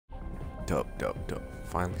Dope.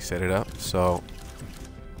 Finally set it up. So,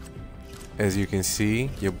 as you can see,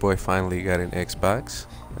 your boy finally got an Xbox.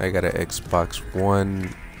 I got an Xbox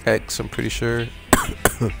One X, I'm pretty sure.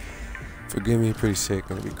 Forgive me, pretty sick.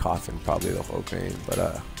 Gonna be coughing probably the whole game.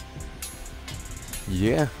 But,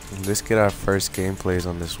 yeah, let's get our first gameplays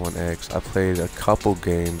on this One X. I played a couple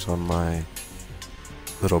games on my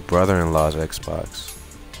little brother-in-law's Xbox,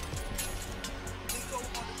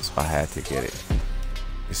 so I had to get it.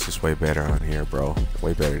 It's just way better on here, bro.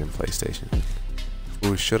 Way better than PlayStation.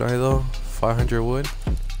 Ooh, should I though? 500 wood?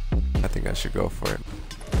 I think I should go for it.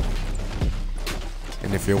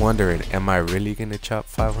 And if you're wondering, am I really gonna chop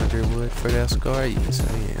 500 wood for that scar? Yes,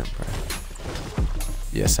 I am, bro.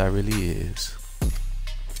 Yes, I really is.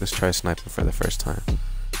 Let's try sniping for the first time.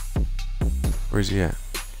 Where's he at?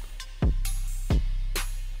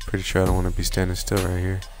 Pretty sure I don't want to be standing still right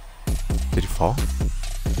here. Did he fall?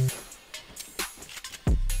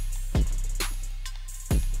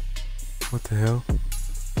 What the hell?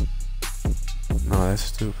 No, that's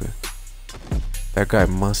stupid. That guy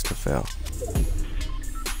must have fell.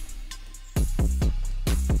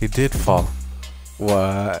 He did fall.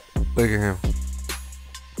 What? Look at him.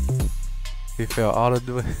 He fell all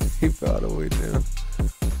the way. He fell all the way down.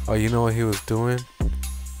 Oh, you know what he was doing?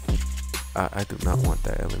 I do not want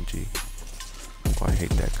that LMG. Oh, I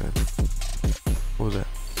hate that gun. What was that?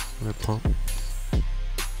 That pump?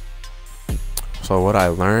 So what I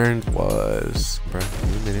learned was, bro, give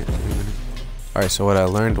me a minute. All right, so what I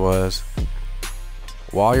learned was,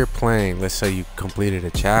 while you're playing, let's say you completed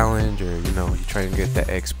a challenge, or you know, you're trying to get that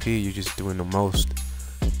XP, you're just doing the most.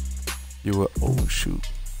 You will, oh shoot,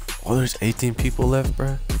 oh there's 18 people left,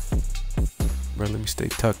 bro. Bro, let me stay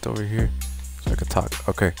tucked over here so I can talk.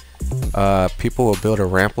 Okay, people will build a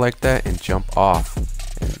ramp like that and jump off,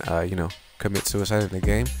 and you know, commit suicide in the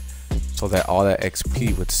game, so that all that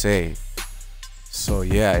XP would save. So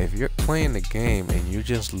yeah, if you're playing the game and you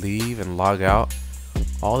just leave and log out,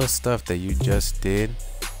 all the stuff that you just did,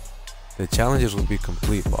 the challenges will be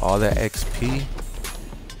complete, but all that XP,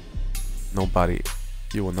 nobody,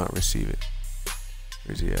 you will not receive it.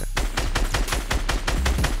 Where's he at?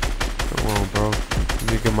 Come on, bro.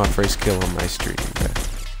 Let me get my first kill on my stream, okay?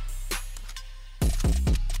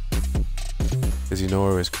 Does he know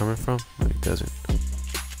where it's coming from? No, he doesn't.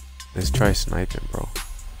 Let's try sniping, bro.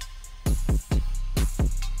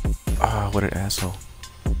 Ah, what an asshole.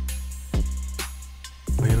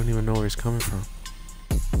 Oh, you don't even know where he's coming from.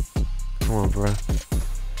 Come on, bro.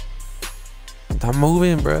 Stop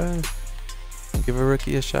moving, bro. Give a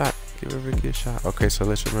rookie a shot. Give a rookie a shot. Okay, so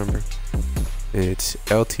let's remember. It's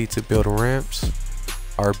LT to build ramps.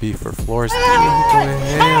 RB for floors. He's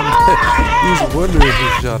wondering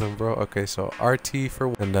who shot him, bro. Okay, so RT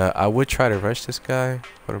for... And I would try to rush this guy,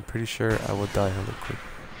 but I'm pretty sure I will die hella quick.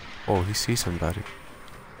 Oh, he sees somebody.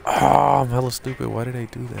 Oh, I'm hella stupid. Why did I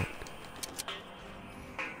do that?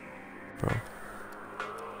 Bro.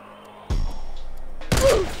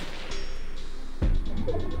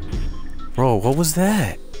 Bro, what was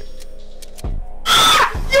that? You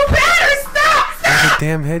better stop! That was a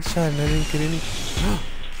damn headshot and I didn't get any.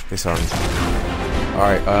 They saw me.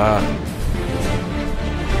 Alright,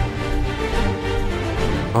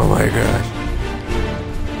 oh my gosh.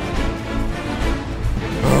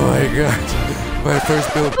 Oh my gosh. My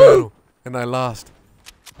first build battle, and I lost.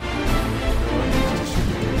 I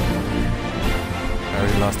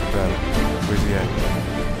already lost the battle. Where's he at?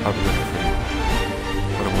 I'll be looking for him.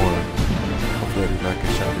 But I'm on. Hopefully I do not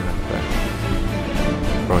get shot behind the back.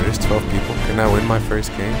 Bro, there's 12 people. Can I win my first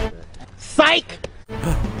game? Psych!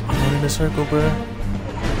 I'm not in a circle, bro.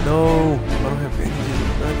 No, I don't have bandages or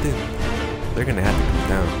nothing. They're gonna have to come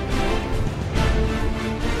down.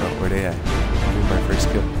 Oh, where they at? I'll win my first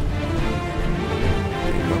kill.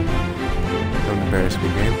 Don't embarrass me,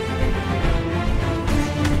 game.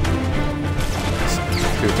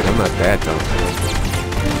 Stupid, I'm not that dumb.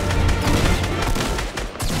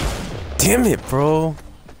 Damn it, bro.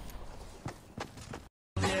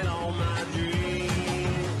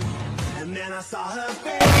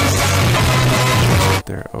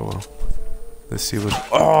 There, oh well. Let's see what.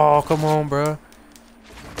 Oh, come on, bro.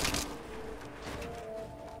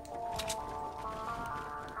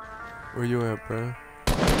 Where you at, bro?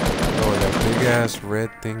 Oh, that big ass red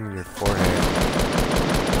thing in your forehead.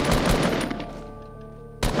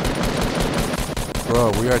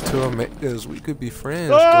 Bro, we are two amigos. We could be friends,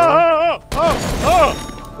 bro.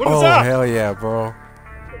 What is that? Hell yeah, bro.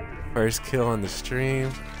 First kill on the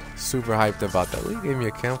stream. Super hyped about that. Well, you gave me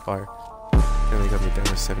a campfire. And they got me down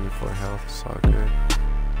to 74 health. It's all good.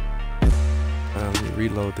 Let me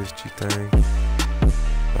reload this G thing.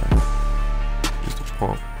 Use the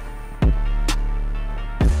pump.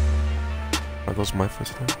 Are those my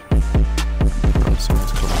footsteps? Oh,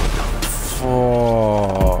 someone's coming.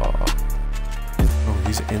 Oh. Oh,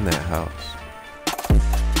 he's in that house.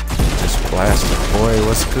 Just blasted. Boy,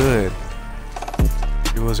 what's good?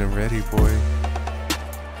 He wasn't ready, boy.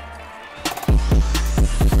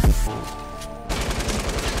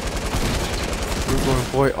 We're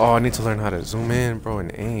going, boy. Oh, I need to learn how to zoom in, bro,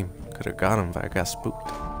 and aim. Could have got him, but I got spooked.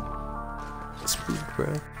 Spooked,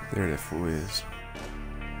 bro. There that fool is.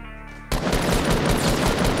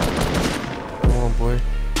 Come on, boy.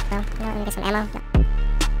 No, let me get some ammo.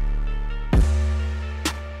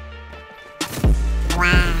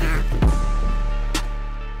 Wow.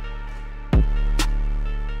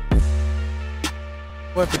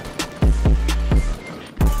 Weapon.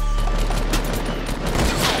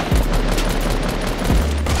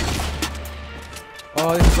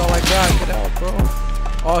 Oh, this is all I got. Get out, bro.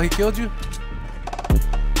 Oh, he killed you?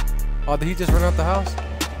 Oh, did he just run out the house?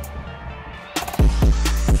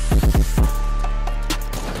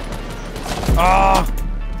 Ah!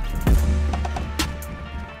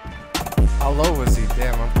 How low was he?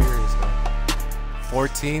 Damn, I'm curious now.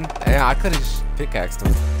 14? Yeah, I could have just pickaxed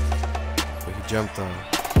him. But he jumped on.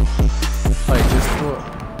 Like, just threw it.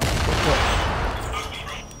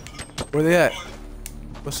 Where they at?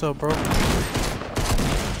 What's up, bro?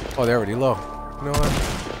 Oh, they're already low. You know what?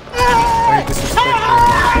 Why you disrespect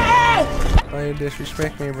me? Why you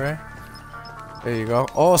disrespect me, bro? There you go.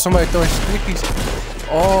 Oh, somebody throwing stickies.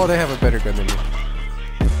 Oh, they have a better gun than me.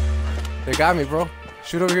 They got me, bro.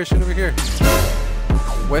 Shoot over here, shoot over here.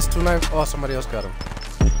 West 29. Oh, somebody else got him.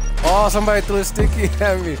 Oh, somebody threw a sticky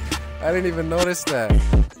at me. I didn't even notice that.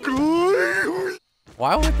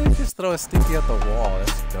 Why would they just throw a sticky at the wall?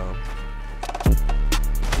 That's dumb.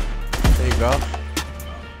 There you go.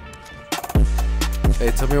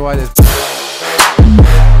 Hey, tell me why this